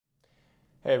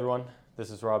Hey everyone, this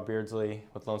is Rob Beardsley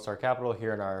with Lone Star Capital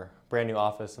here in our brand new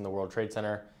office in the World Trade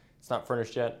Center. It's not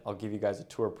furnished yet. I'll give you guys a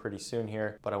tour pretty soon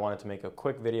here, but I wanted to make a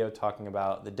quick video talking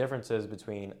about the differences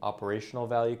between operational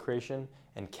value creation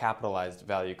and capitalized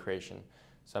value creation.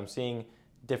 So I'm seeing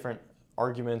different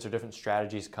arguments or different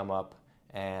strategies come up,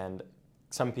 and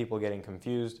some people getting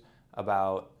confused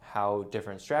about how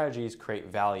different strategies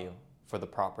create value for the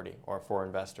property or for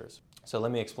investors. So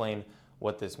let me explain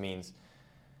what this means.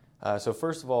 So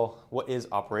first of all, what is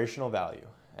operational value?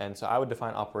 And so I would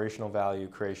define operational value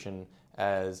creation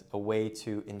as a way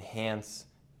to enhance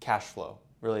cash flow.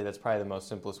 Really, that's probably the most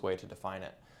simplest way to define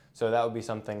it. So that would be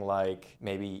something like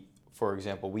maybe, for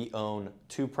example, we own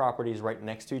two properties right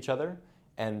next to each other,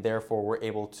 and therefore we're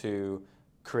able to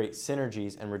create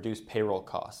synergies and reduce payroll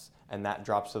costs. And that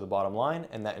drops to the bottom line,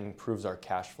 and that improves our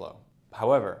cash flow.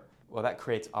 However, well, that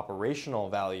creates operational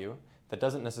value. That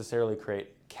doesn't necessarily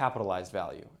create capitalized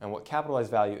value. And what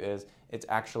capitalized value is, it's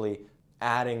actually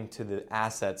adding to the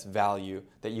asset's value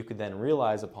that you could then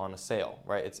realize upon a sale,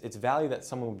 right? It's value that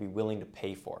someone would be willing to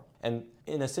pay for. And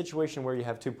in a situation where you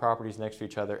have two properties next to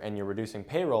each other and you're reducing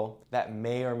payroll, that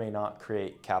may or may not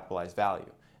create capitalized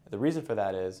value. The reason for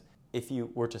that is, if you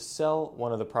were to sell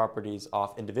one of the properties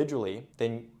off individually,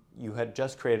 then you had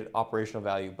just created operational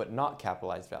value but not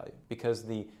capitalized value, because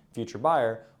the future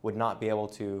buyer would not be able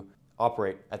to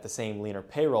operate at the same leaner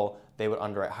payroll. They would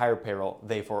underwrite higher payroll,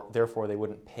 therefore they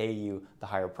wouldn't pay you the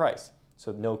higher price.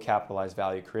 So no capitalized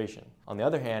value creation. On the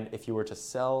other hand, if you were to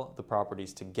sell the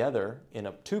properties together in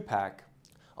a two-pack,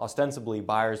 ostensibly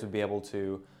buyers would be able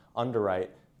to underwrite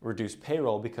reduced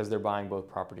payroll because they're buying both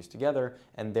properties together,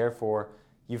 and therefore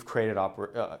you've created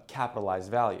capitalized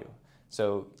value.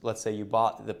 So let's say you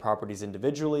bought the properties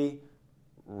individually,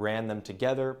 ran them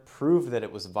together, proved that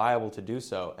it was viable to do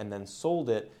so, and then sold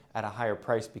it at a higher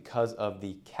price because of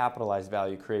the capitalized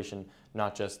value creation,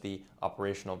 not just the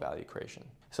operational value creation.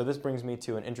 So this brings me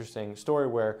to an interesting story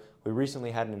where we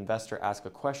recently had an investor ask a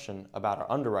question about our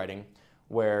underwriting,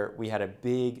 where we had a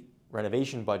big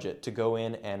renovation budget to go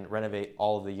in and renovate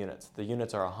all of the units. The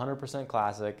units are 100%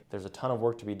 classic. There's a ton of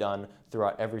work to be done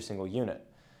throughout every single unit.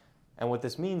 And what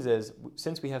this means is,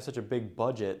 since we have such a big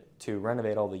budget to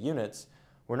renovate all the units,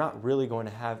 we're not really going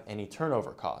to have any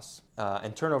turnover costs.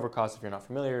 And turnover costs, if you're not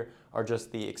familiar, are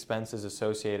just the expenses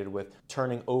associated with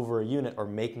turning over a unit or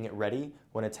making it ready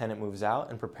when a tenant moves out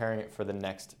and preparing it for the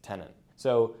next tenant.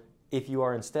 So if you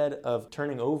are, instead of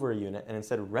turning over a unit and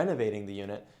instead of renovating the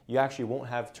unit, you actually won't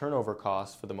have turnover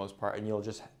costs for the most part, and you'll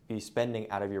just be spending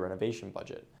out of your renovation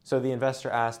budget. So the investor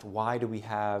asked, why do we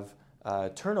have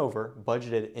turnover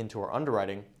budgeted into our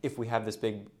underwriting if we have this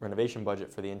big renovation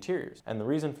budget for the interiors? And the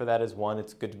reason for that is, one,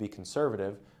 it's good to be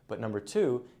conservative, but number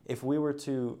two, if we were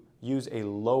to use a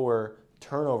lower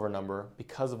turnover number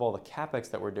because of all the capex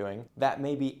that we're doing, that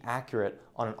may be accurate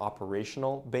on an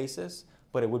operational basis,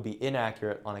 but it would be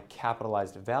inaccurate on a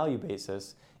capitalized value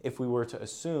basis if we were to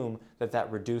assume that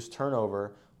that reduced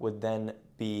turnover would then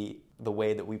be the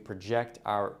way that we project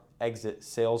our exit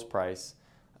sales price.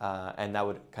 And that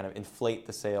would kind of inflate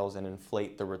the sales and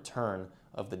inflate the return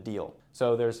of the deal.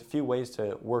 So there's a few ways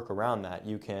to work around that.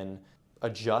 You can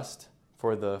adjust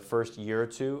for the first year or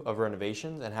two of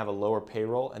renovations and have a lower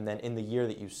payroll, and then in the year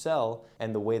that you sell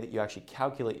and the way that you actually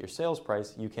calculate your sales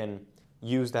price, you can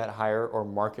use that higher or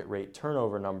market rate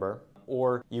turnover number.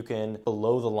 Or you can,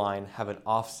 below the line, have an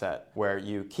offset where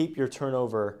you keep your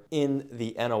turnover in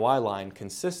the NOI line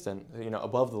consistent,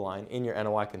 above the line in your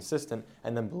NOI consistent,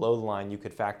 and then below the line you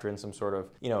could factor in some sort of,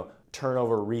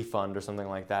 turnover refund or something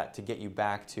like that to get you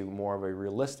back to more of a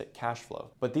realistic cash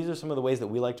flow. But these are some of the ways that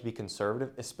we like to be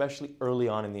conservative, especially early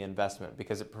on in the investment,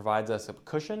 because it provides us a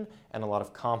cushion and a lot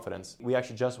of confidence. We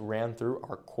actually just ran through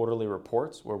our quarterly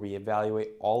reports where we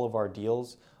evaluate all of our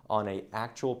deals on an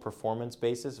actual performance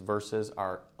basis versus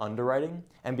our underwriting.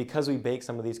 And because we bake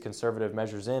some of these conservative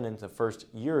measures into the first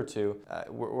year or two,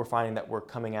 we're finding that we're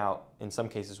coming out, in some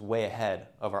cases, way ahead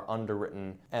of our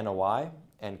underwritten NOI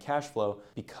and cash flow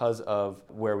because of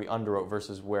where we underwrote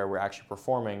versus where we're actually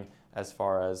performing as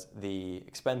far as the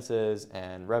expenses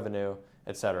and revenue,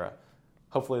 etc.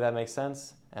 Hopefully that makes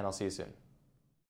sense, and I'll see you soon.